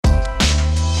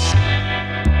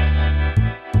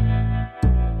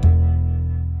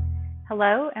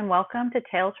Hello, and welcome to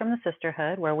Tales from the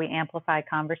Sisterhood, where we amplify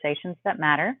conversations that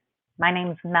matter. My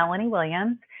name is Melanie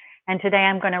Williams, and today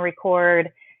I'm going to record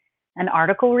an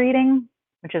article reading,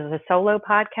 which is a solo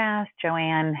podcast.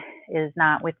 Joanne is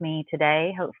not with me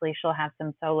today. Hopefully, she'll have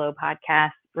some solo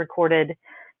podcasts recorded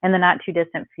in the not too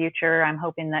distant future. I'm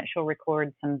hoping that she'll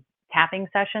record some tapping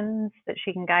sessions that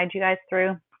she can guide you guys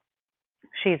through.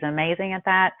 She's amazing at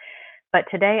that. But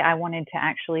today, I wanted to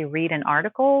actually read an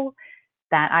article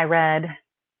that I read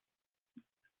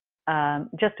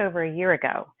just over a year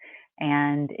ago,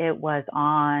 and it was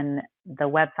on the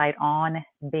website On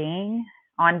Being.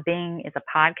 On Being is a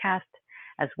podcast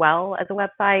as well as a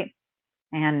website,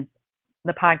 and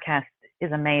the podcast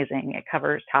is amazing. It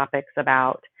covers topics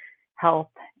about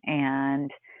health and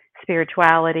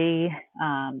spirituality.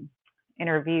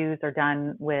 Interviews are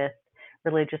done with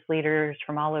religious leaders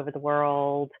from all over the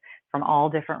world, from all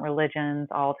different religions,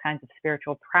 all kinds of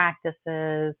spiritual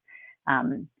practices,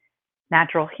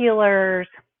 natural healers,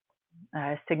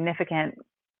 significant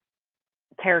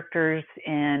characters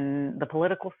in the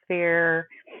political sphere,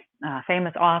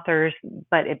 famous authors,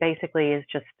 but it basically is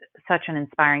just such an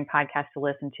inspiring podcast to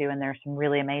listen to, and there's some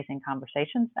really amazing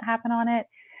conversations that happen on it.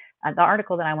 The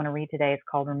article that I want to read today is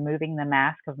called Removing the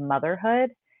Mask of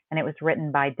Motherhood, and it was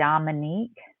written by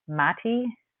Dominique Matti.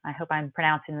 I hope I'm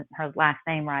pronouncing her last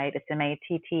name right. It's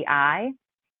Matti.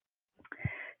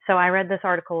 So I read this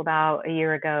article about a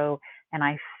year ago, and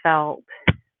I felt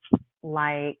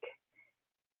like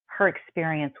her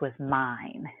experience was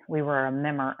mine. We were a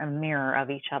mirror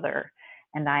of each other.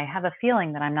 And I have a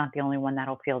feeling that I'm not the only one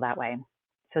that'll feel that way.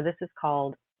 So this is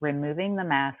called Removing the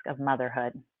Mask of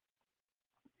Motherhood.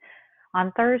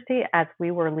 On Thursday, as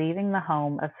we were leaving the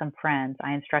home of some friends,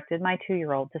 I instructed my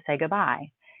 2-year-old to say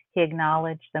goodbye. He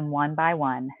acknowledged them one by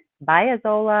one. Bye,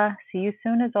 Azola. See you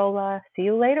soon, Azola. See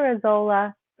you later,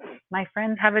 Azola. My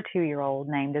friends have a 2-year-old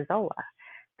named Azola.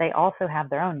 They also have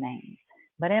their own names.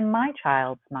 But in my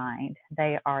child's mind,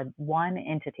 they are one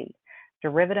entity,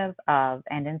 derivative of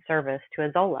and in service to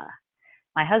Azola.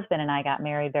 My husband and I got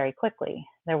married very quickly.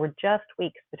 There were just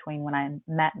weeks between when I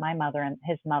met my mother and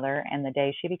his mother and the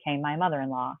day she became my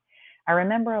mother-in-law. I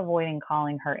remember avoiding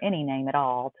calling her any name at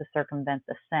all to circumvent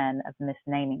the sin of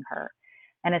misnaming her.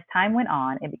 And as time went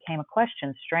on, it became a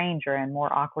question stranger and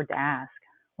more awkward to ask.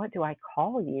 What do I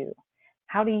call you?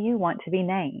 How do you want to be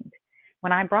named?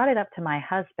 When I brought it up to my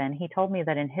husband, he told me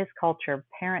that in his culture,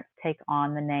 parents take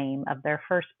on the name of their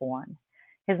firstborn.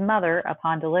 His mother,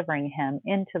 upon delivering him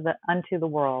unto the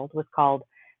world, was called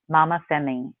Mama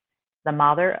Femi, the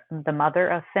mother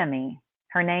of Femi.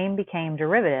 Her name became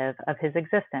derivative of his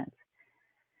existence.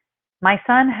 My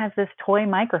son has this toy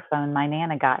microphone my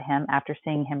Nana got him after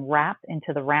seeing him rap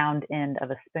into the round end of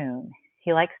a spoon.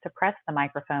 He likes to press the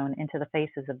microphone into the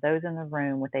faces of those in the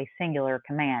room with a singular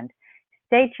command.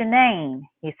 State your name,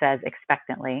 he says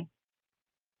expectantly.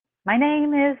 My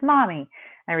name is Mommy,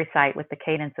 I recite with the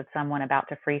cadence of someone about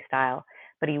to freestyle,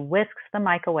 but he whisks the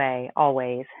mic away,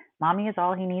 always. Mommy is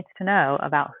all he needs to know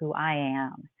about who I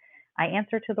am. I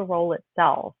answer to the role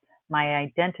itself, my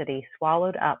identity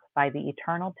swallowed up by the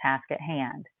eternal task at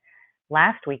hand.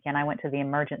 Last weekend, I went to the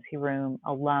emergency room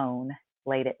alone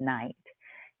late at night.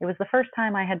 It was the first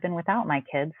time I had been without my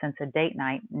kids since a date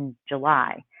night in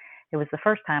July. It was the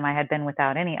first time I had been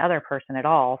without any other person at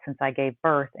all since I gave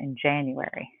birth in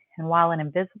January. And while an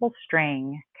invisible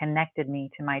string connected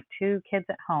me to my 2 kids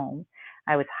at home,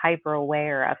 I was hyper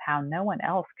aware of how no one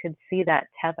else could see that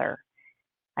tether.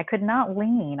 I could not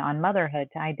lean on motherhood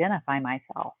to identify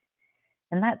myself.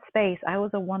 In that space, I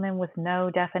was a woman with no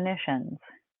definitions,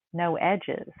 no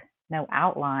edges, no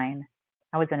outline.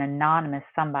 I was an anonymous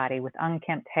somebody with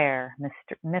unkempt hair,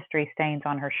 mystery stains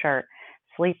on her shirt,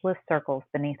 sleepless circles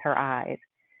beneath her eyes,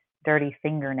 dirty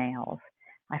fingernails.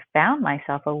 I found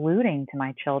myself alluding to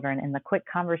my children in the quick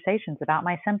conversations about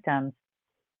my symptoms.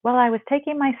 Well, I was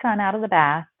taking my son out of the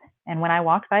bath, and when I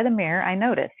walked by the mirror, I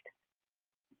noticed.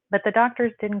 But the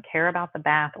doctors didn't care about the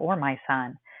bath or my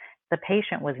son. The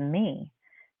patient was me.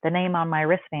 The name on my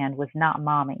wristband was not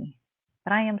Mommy.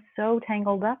 But I am so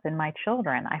tangled up in my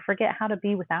children, I forget how to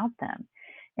be without them.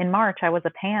 In March, I was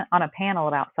on a panel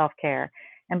about self-care,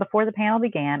 and before the panel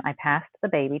began, I passed the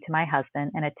baby to my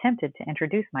husband and attempted to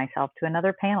introduce myself to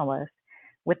another panelist.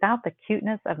 Without the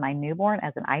cuteness of my newborn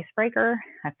as an icebreaker,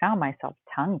 I found myself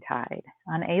tongue-tied,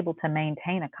 unable to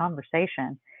maintain a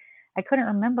conversation. I couldn't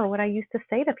remember what I used to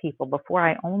say to people before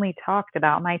I only talked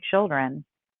about my children.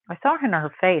 I saw in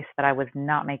her face that I was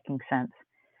not making sense.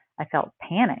 I felt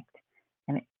panicked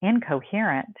and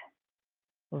incoherent,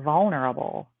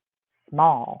 vulnerable,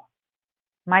 small.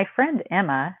 My friend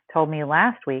Emma told me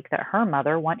last week that her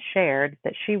mother once shared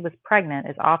that she was pregnant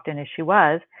as often as she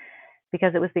was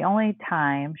because it was the only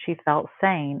time she felt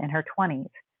sane in her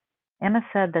 20s. Emma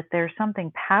said that there's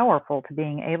something powerful to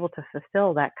being able to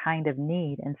fulfill that kind of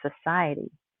need in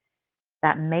society,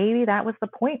 that maybe that was the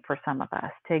point for some of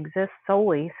us, to exist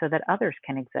solely so that others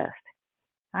can exist.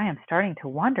 I am starting to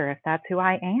wonder if that's who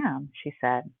I am, she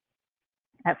said.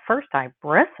 At first I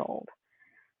bristled,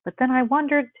 but then I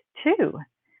wondered too.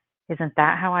 Isn't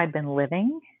that how I'd been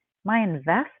living? My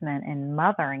investment in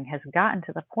mothering has gotten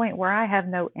to the point where I have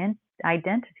no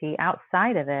identity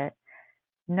outside of it,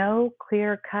 no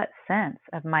clear cut sense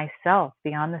of myself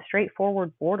beyond the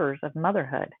straightforward borders of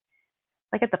motherhood.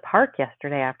 Like at the park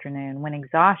yesterday afternoon, when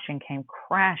exhaustion came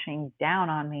crashing down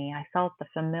on me, I felt the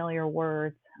familiar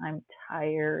words, "I'm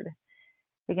tired,"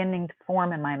 beginning to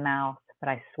form in my mouth, but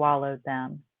I swallowed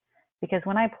them. Because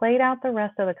when I played out the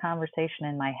rest of the conversation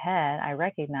in my head, I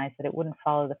recognized that it wouldn't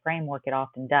follow the framework it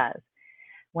often does.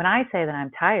 When I say that I'm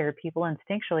tired, people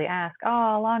instinctually ask,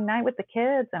 "Oh, a long night with the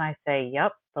kids?" And I say,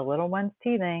 "Yup, the little one's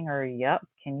teething," or "Yup,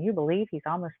 can you believe he's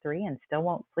almost 3 and still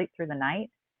won't sleep through the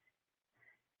night?"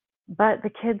 But the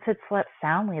kids had slept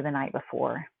soundly the night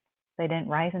before. They didn't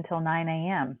rise until 9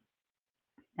 a.m.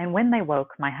 And when they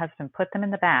woke, my husband put them in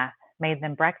the bath, made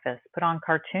them breakfast, put on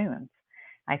cartoons.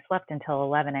 I slept until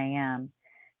 11 a.m.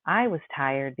 I was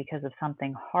tired because of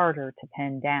something harder to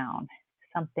pin down.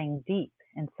 Something deep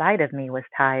inside of me was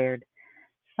tired.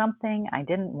 Something I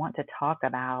didn't want to talk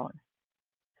about.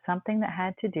 Something that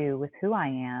had to do with who I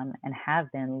am and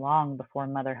have been long before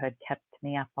motherhood kept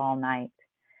me up all night.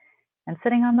 And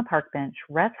sitting on the park bench,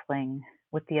 wrestling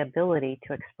with the ability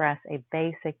to express a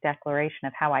basic declaration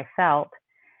of how I felt,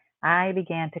 I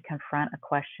began to confront a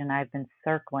question I've been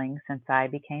circling since I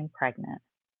became pregnant.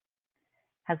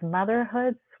 Has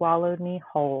motherhood swallowed me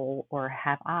whole, or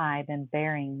have I been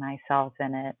burying myself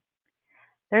in it?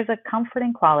 There's a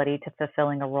comforting quality to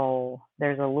fulfilling a role.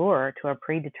 There's a lure to a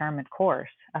predetermined course,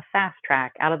 a fast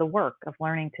track out of the work of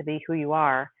learning to be who you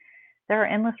are. There are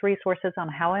endless resources on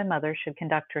how a mother should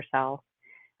conduct herself.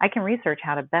 I can research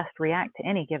how to best react to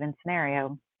any given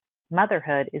scenario.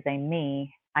 Motherhood is a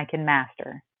me I can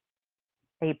master,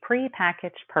 a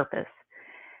pre-packaged purpose.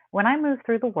 When I move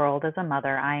through the world as a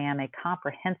mother, I am a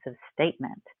comprehensive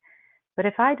statement. But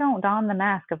if I don't don the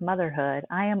mask of motherhood,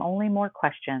 I am only more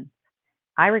questions.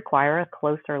 I require a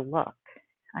closer look.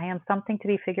 I am something to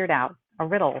be figured out, a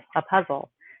riddle, a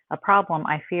puzzle, a problem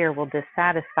I fear will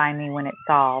dissatisfy me when it's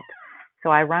solved. So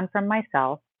I run from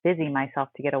myself, busy myself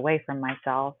to get away from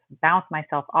myself, bounce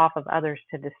myself off of others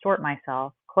to distort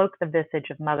myself, cloak the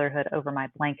visage of motherhood over my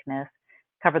blankness,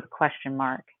 cover the question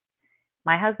mark.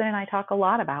 My husband and I talk a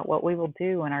lot about what we will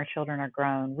do when our children are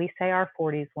grown. We say our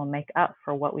 40s will make up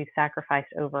for what we've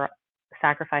sacrificed of our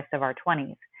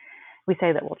 20s. We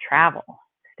say that we'll travel,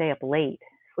 stay up late,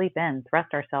 sleep in,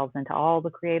 thrust ourselves into all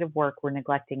the creative work we're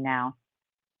neglecting now.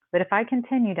 But if I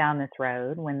continue down this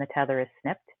road when the tether is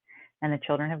snipped and the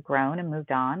children have grown and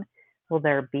moved on, will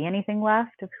there be anything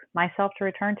left of myself to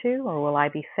return to, or will I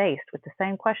be faced with the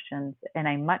same questions in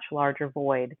a much larger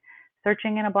void,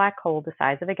 searching in a black hole the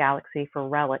size of a galaxy for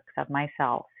relics of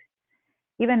myself?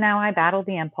 Even now, I battle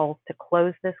the impulse to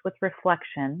close this with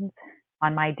reflections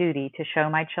on my duty to show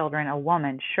my children a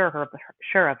woman sure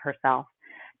of herself,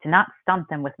 to not stump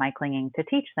them with my clinging, to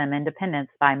teach them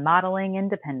independence by modeling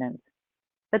independence.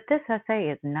 But this essay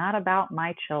is not about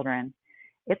my children.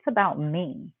 It's about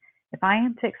me. If I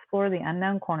am to explore the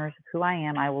unknown corners of who I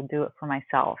am, I will do it for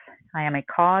myself. I am a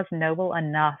cause noble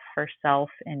enough for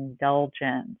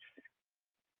self-indulgence.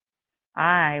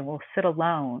 I will sit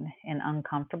alone in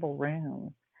uncomfortable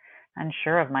rooms,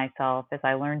 unsure of myself as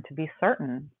I learn to be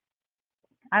certain.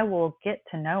 I will get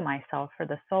to know myself for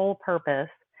the sole purpose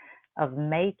of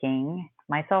making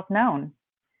myself known.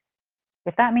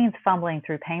 If that means fumbling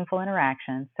through painful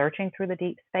interactions, searching through the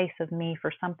deep space of me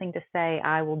for something to say,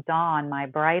 I will don my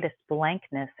brightest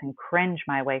blankness and cringe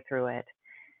my way through it.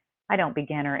 I don't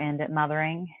begin or end at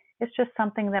mothering. It's just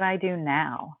something that I do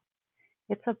now.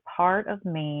 It's a part of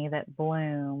me that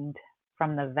bloomed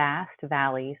from the vast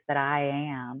valleys that I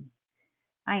am.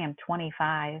 I am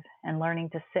 25 and learning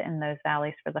to sit in those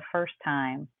valleys for the first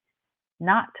time,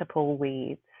 not to pull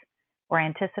weeds or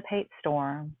anticipate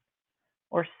storms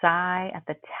or sigh at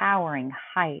the towering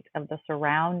height of the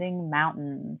surrounding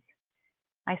mountains.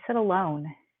 I sit alone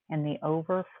in the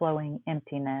overflowing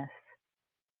emptiness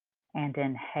and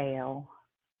inhale.